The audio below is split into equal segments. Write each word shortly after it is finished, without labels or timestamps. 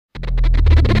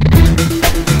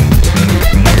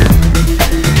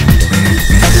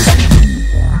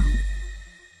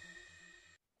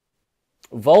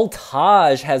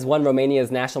Voltaj has won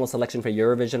Romania's national selection for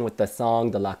Eurovision with the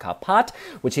song De la Capat,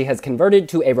 which he has converted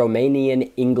to a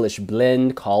Romanian English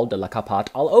blend called De la Capat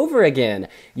all over again.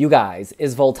 You guys,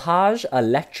 is Voltaj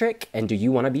electric, and do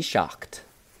you want to be shocked?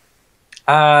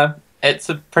 It's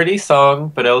a pretty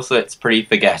song, but also it's pretty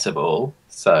forgettable,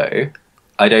 so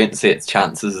I don't see its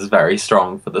chances as very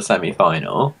strong for the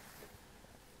semi-final.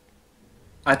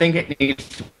 I think it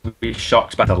needs to be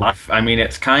shocked by the life. I mean,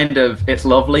 it's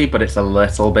lovely, but it's a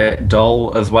little bit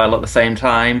dull as well at the same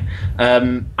time.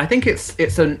 I think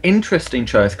it's an interesting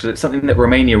choice because it's something that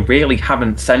Romania really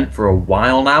haven't sent for a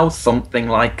while now, something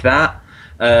like that.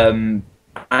 And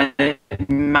it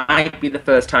might be the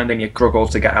first time then you struggle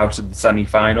to get out of the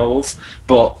semi-finals,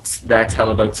 but their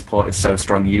televote support is so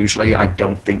strong usually, I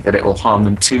don't think that it will harm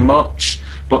them too much.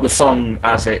 But the song,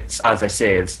 as it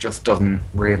is, just doesn't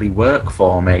really work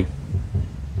for me.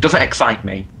 Doesn't excite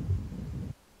me.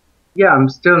 Yeah, I'm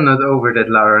still not over that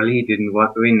Lara Lee didn't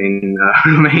win in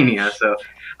Romania. So,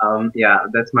 yeah,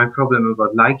 that's my problem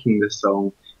about liking the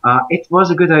song. It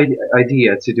was a good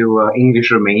idea to do an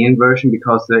English-Romanian version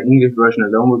because the English version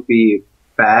alone would be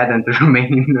bad and the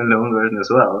Romanian alone version as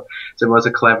well. So it was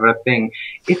a clever thing.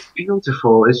 It's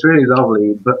beautiful, it's really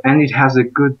lovely, and it has a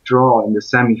good draw in the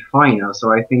semi-final,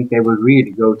 so I think they will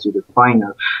really go to the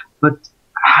final. But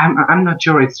I'm not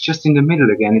sure, it's just in the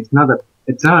middle again. It's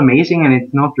not amazing and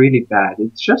it's not really bad.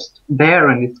 It's just there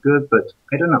and it's good, but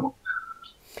I don't know.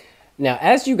 Now,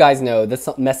 as you guys know,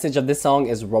 the message of this song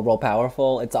is real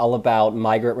powerful. It's all about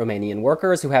migrant Romanian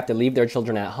workers who have to leave their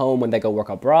children at home when they go work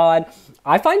abroad.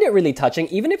 I find it really touching,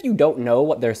 even if you don't know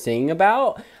what they're singing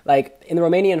about. Like, in the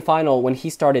Romanian final, when he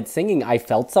started singing, I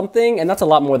felt something, and that's a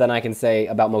lot more than I can say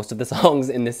about most of the songs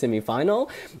in this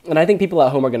semi-final. And I think people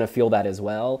at home are going to feel that as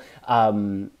well.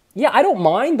 Yeah, I don't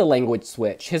mind the language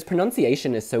switch. His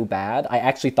pronunciation is so bad. I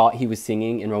actually thought he was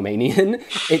singing in Romanian.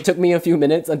 It took me a few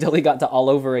minutes until he got to all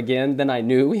over again. Then I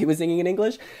knew he was singing in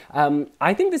English.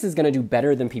 I think this is going to do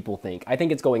better than people think. I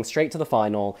think it's going straight to the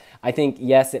final. I think,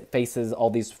 yes, it faces all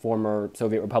these former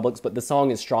Soviet republics, but the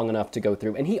song is strong enough to go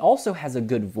through. And he also has a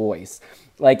good voice.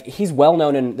 Like, he's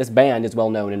well-known, and this band is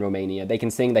well-known in Romania. They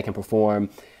can sing, they can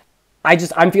perform.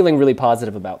 I'm feeling really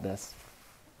positive about this.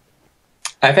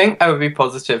 I think I would be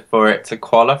positive for it to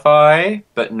qualify,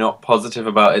 but not positive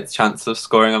about its chance of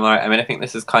scoring on the night. I mean, I think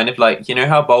this is kind of like, you know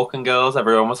how Balkan Girls,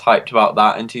 everyone was hyped about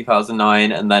that in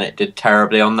 2009, and then it did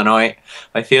terribly on the night?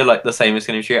 I feel like the same is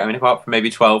going to be true. I mean, apart from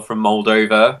maybe 12 from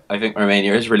Moldova, I think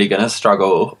Romania is really going to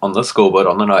struggle on the scoreboard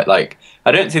on the night. Like,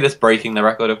 I don't see this breaking the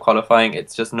record of qualifying.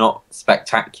 It's just not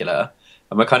spectacular.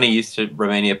 And we're kind of used to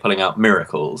Romania pulling out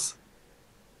miracles.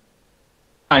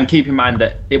 And keep in mind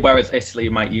that whereas Italy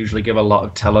might usually give a lot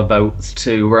of televotes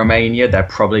to Romania, they're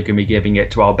probably going to be giving it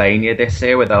to Albania this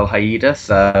year with El Haida.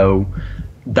 So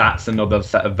that's another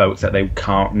set of votes that they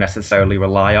can't necessarily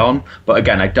rely on. But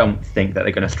again, I don't think that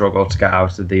they're going to struggle to get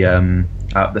out of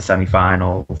the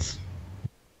semi-finals.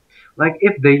 Like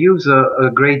if they use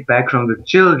a great background with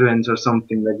children's or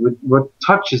something, like with what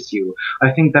touches you,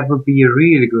 I think that would be a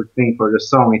really good thing for the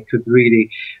song. It could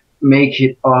really make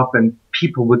it up and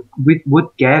people would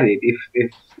get it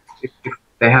if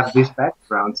they have this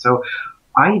background. So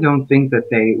I don't think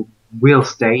that they will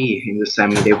stay in the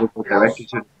semi. They will go directly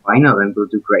to the final and will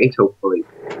do great, hopefully.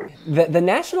 The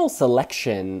national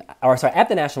selection, or sorry, at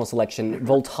the national selection,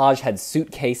 Voltaj had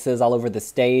suitcases all over the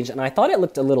stage, and I thought it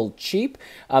looked a little cheap.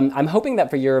 I'm hoping that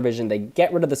for Eurovision they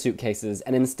get rid of the suitcases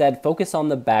and instead focus on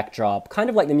the backdrop, kind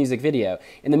of like the music video.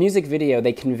 In the music video,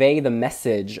 they convey the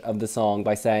message of the song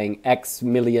by saying X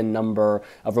million number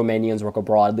of Romanians work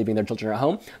abroad, leaving their children at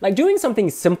home. Like, doing something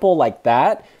simple like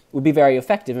that would be very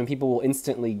effective, and people will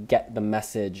instantly get the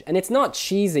message. And it's not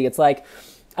cheesy. It's like,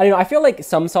 I don't know, I feel like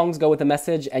some songs go with the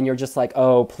message and you're just like,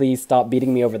 oh, please stop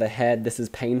beating me over the head. This is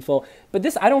painful. But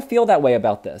this, I don't feel that way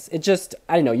about this. It just,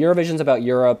 I don't know, Eurovision's about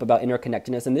Europe, about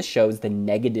interconnectedness, and this shows the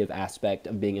negative aspect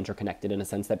of being interconnected in a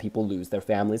sense that people lose their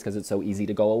families because it's so easy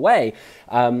to go away.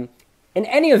 In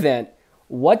any event,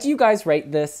 what do you guys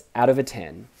rate this out of a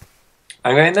 10?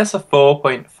 I'm giving this a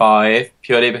 4.5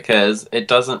 purely because it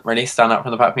doesn't really stand out from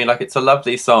the pack for me. Like, it's a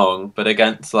lovely song, but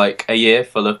against like a year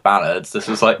full of ballads, this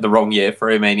was like the wrong year for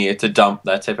Romania to dump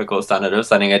their typical standard of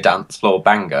sending a dance floor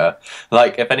banger.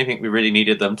 Like, if anything, we really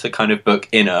needed them to kind of book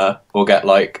Inner or get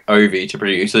like Ovi to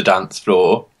produce a dance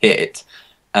floor hit,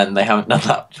 and they haven't done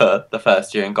that for the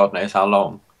first year in God knows how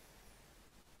long.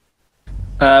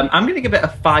 I'm going to give it a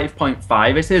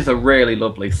 5.5. It is a really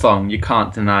lovely song. You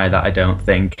can't deny that, I don't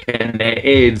think. And it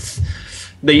is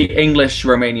the English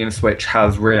Romanian switch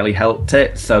has really helped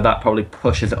it, so that probably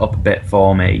pushes it up a bit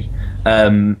for me.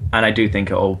 And I do think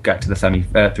it'll get to the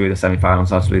through the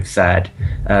semi-finals, as we've said.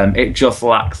 It just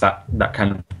lacks that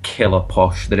kind of killer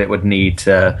push that it would need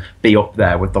to be up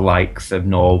there with the likes of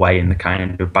Norway in the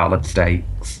kind of ballad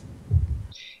stakes.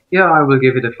 Yeah, I will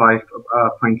give it a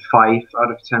 5.5 out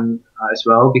of 10 as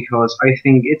well, because I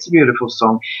think it's a beautiful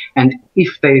song. And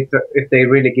if they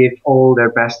really give all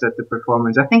their best at the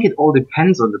performance, I think it all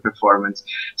depends on the performance.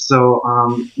 So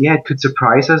yeah, it could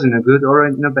surprise us in a good or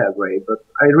in a bad way. But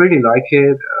I really like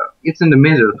it. It's in the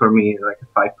middle for me, like a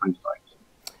 5.5.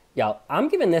 Y'all, I'm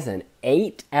giving this an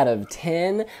 8 out of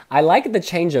 10. I like the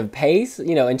change of pace.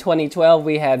 You know, in 2012,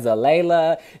 we had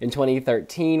Zalela. In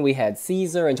 2013, we had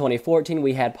Caesar. In 2014,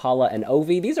 we had Paula and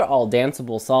Ovi. These are all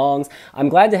danceable songs. I'm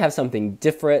glad to have something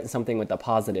different, something with a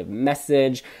positive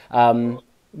message.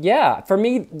 Yeah, for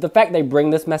me, the fact they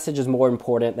bring this message is more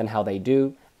important than how they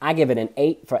do. I give it an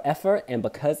 8 for effort and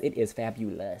because it is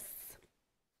fabulous.